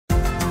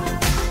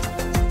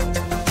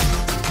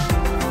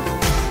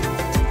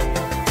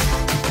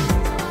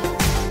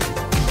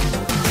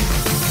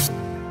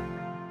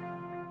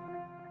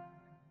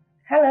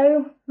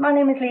my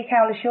name is Leigh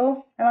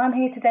Cowlishaw and I'm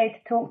here today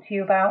to talk to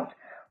you about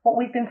what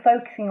we've been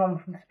focusing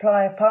on from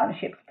supplier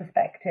partnerships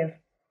perspective.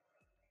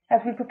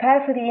 As we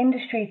prepare for the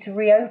industry to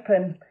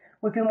reopen,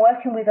 we've been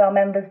working with our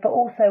members but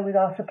also with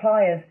our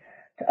suppliers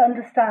to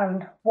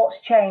understand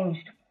what's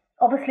changed.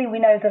 Obviously we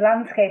know the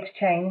landscape's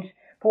changed,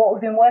 but what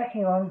we've been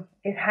working on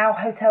is how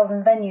hotels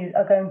and venues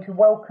are going to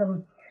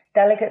welcome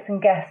delegates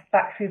and guests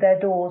back through their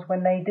doors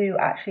when they do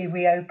actually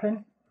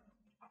reopen.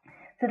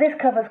 So this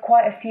covers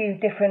quite a few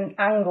different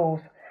angles,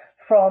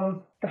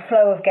 from the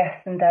flow of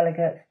guests and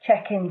delegates,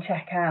 check-in,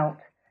 check-out,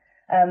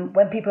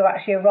 when people are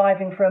actually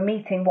arriving for a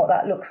meeting, what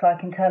that looks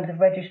like in terms of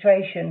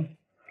registration,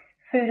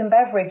 food and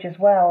beverage as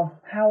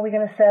well, how are we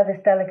going to service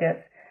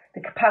delegates.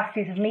 The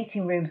capacities of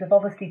meeting rooms have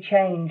obviously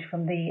changed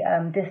from the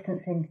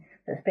distancing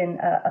that's been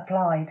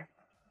applied.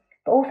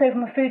 But also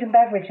from a food and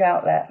beverage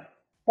outlet,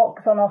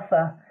 what's on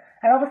offer.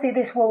 And obviously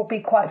this will be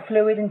quite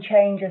fluid and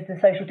change as the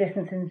social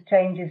distancing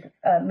changes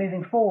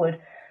moving forward,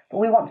 but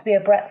we want to be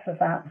abreast of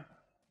that.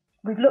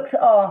 We've looked at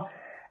our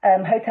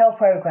hotel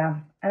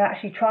programme and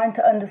actually trying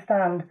to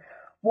understand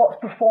what's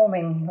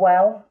performing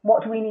well,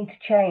 what do we need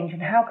to change,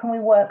 and how can we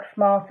work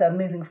smarter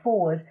moving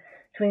forward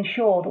to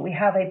ensure that we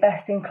have a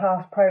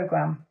best-in-class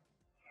programme.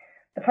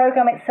 The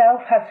programme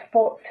itself has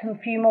a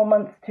few more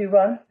months to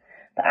run,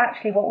 but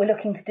actually what we're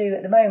looking to do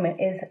at the moment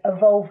is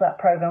evolve that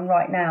programme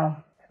right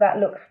now. That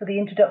looks for the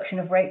introduction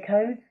of rate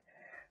codes,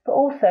 but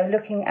also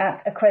looking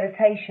at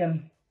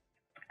accreditation.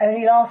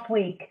 Only last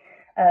week,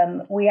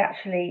 we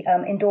actually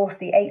endorsed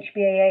the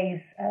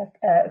HBAA's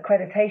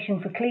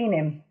accreditation for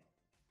cleaning,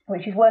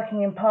 which is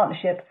working in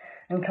partnership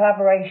and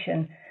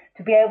collaboration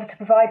to be able to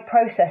provide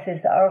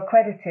processes that are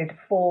accredited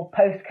for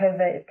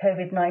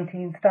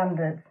post-COVID-19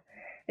 standards.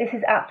 This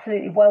is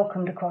absolutely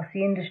welcomed across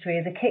the industry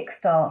as a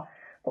kickstart,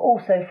 but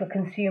also for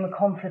consumer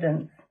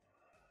confidence.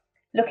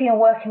 Looking and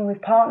working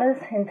with partners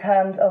in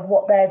terms of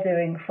what they're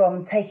doing,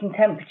 from taking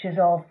temperatures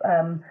of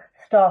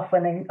staff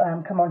when they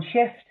come on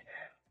shift,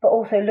 but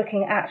also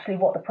looking at actually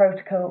what the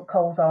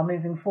protocols are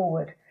moving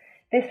forward.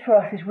 This for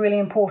us is really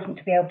important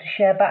to be able to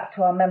share back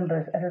to our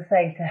members, as I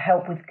say, to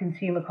help with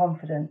consumer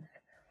confidence.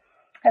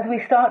 As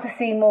we start to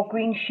see more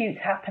green shoots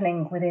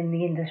happening within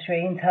the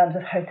industry in terms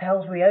of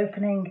hotels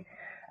reopening,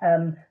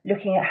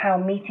 looking at how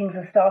meetings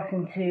are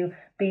starting to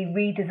be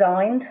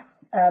redesigned,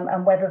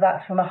 and whether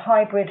that's from a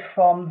hybrid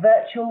from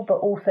virtual, but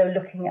also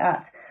looking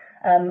at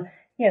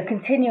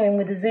continuing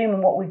with the Zoom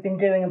and what we've been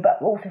doing, but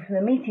also from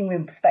the meeting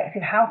room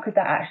perspective, how could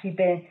that actually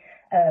be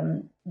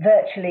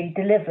virtually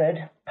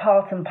delivered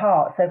part and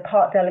part, so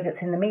part delegates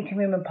in the meeting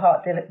room and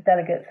part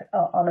delegates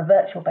on a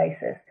virtual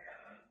basis.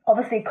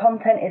 Obviously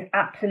content is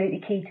absolutely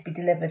key to be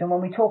delivered, and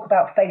when we talk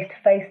about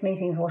face-to-face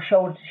meetings or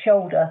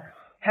shoulder-to-shoulder,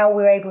 how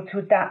we're able to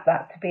adapt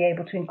that to be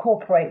able to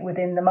incorporate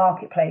within the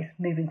marketplace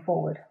moving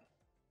forward.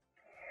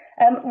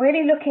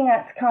 Really looking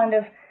at kind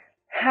of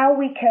how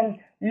we can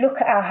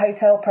look at our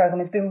hotel programme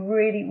has been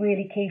really,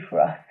 really key for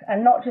us.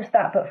 And not just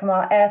that, but from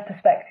our air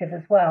perspective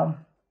as well.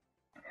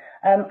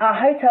 Our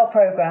hotel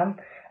programme,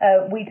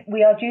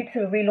 we are due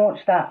to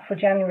relaunch that for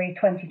January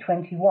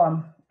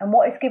 2021. And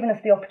what it's given us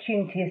the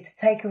opportunity is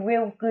to take a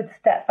real good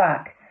step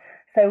back.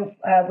 So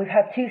we've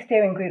had two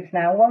steering groups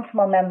now, one from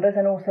our members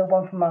and also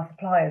one from our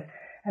suppliers,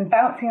 and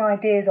bouncing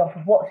ideas off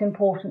of what's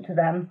important to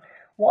them.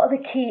 What are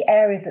the key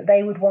areas that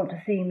they would want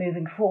to see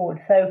moving forward?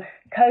 So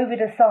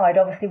COVID aside,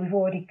 obviously we've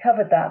already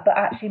covered that, but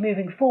actually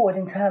moving forward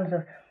in terms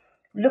of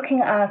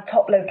looking at our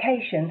top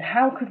locations,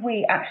 how could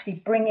we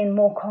actually bring in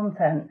more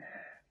content?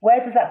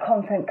 Where does that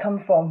content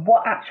come from?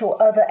 What actual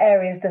other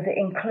areas does it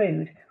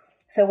include?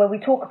 So when we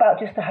talk about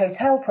just a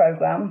hotel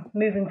programme,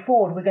 moving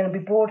forward, we're going to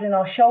be broadening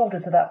our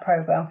shoulders of that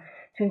programme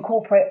to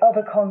incorporate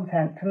other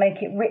content, to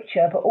make it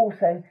richer, but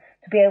also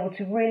to be able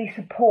to really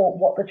support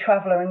what the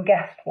traveller and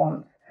guest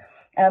wants.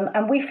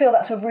 And we feel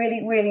that's a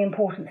really, really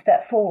important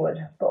step forward,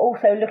 but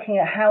also looking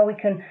at how we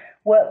can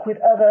work with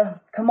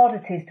other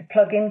commodities to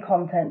plug in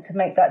content to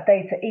make that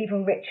data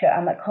even richer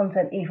and that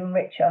content even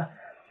richer.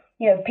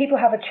 You know, people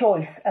have a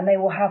choice, and they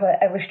will have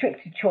a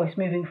restricted choice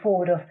moving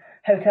forward of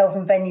hotels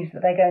and venues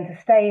that they're going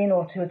to stay in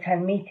or to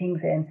attend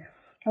meetings in.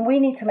 And we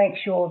need to make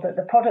sure that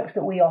the products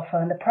that we offer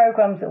and the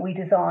programs that we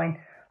design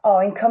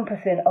are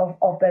encompassing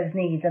of those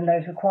needs and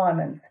those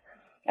requirements.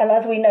 And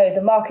as we know,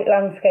 the market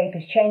landscape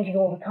is changing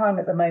all the time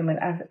at the moment.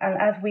 And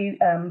as we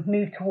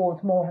move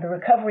towards more of the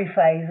recovery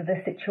phase of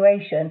this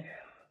situation,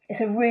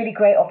 it's a really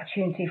great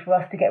opportunity for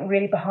us to get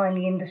really behind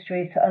the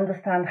industry, to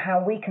understand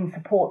how we can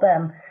support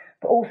them,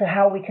 but also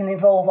how we can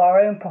evolve our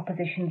own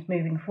propositions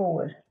moving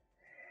forward.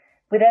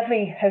 With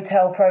every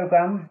hotel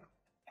programme,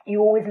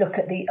 you always look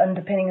at the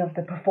underpinning of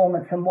the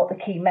performance and what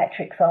the key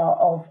metrics are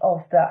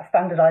of that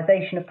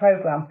standardisation of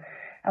programme.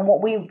 And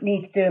what we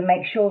need to do and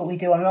make sure that we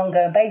do on an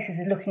ongoing basis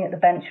is looking at the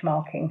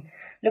benchmarking,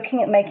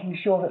 looking at making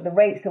sure that the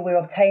rates that we're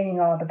obtaining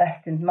are the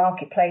best in the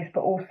marketplace,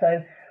 but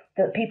also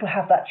that people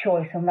have that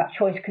choice. And that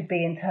choice could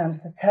be in terms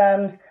of the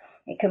terms,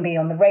 it can be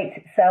on the rates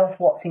itself,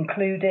 what's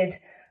included,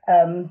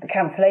 the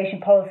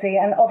cancellation policy,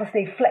 and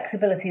obviously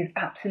flexibility is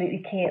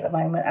absolutely key at the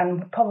moment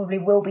and probably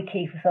will be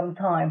key for some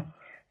time.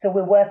 So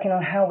we're working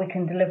on how we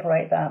can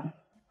deliberate that.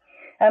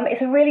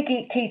 It's a really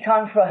key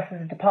time for us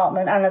as a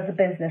department and as a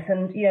business,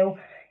 and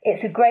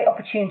it's a great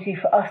opportunity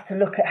for us to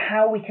look at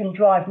how we can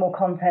drive more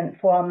content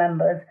for our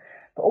members,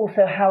 but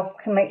also how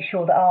we can make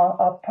sure that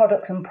our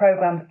products and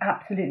programs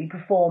absolutely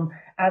perform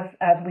as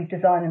we've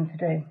designed them to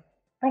do.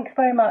 Thanks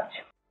very much.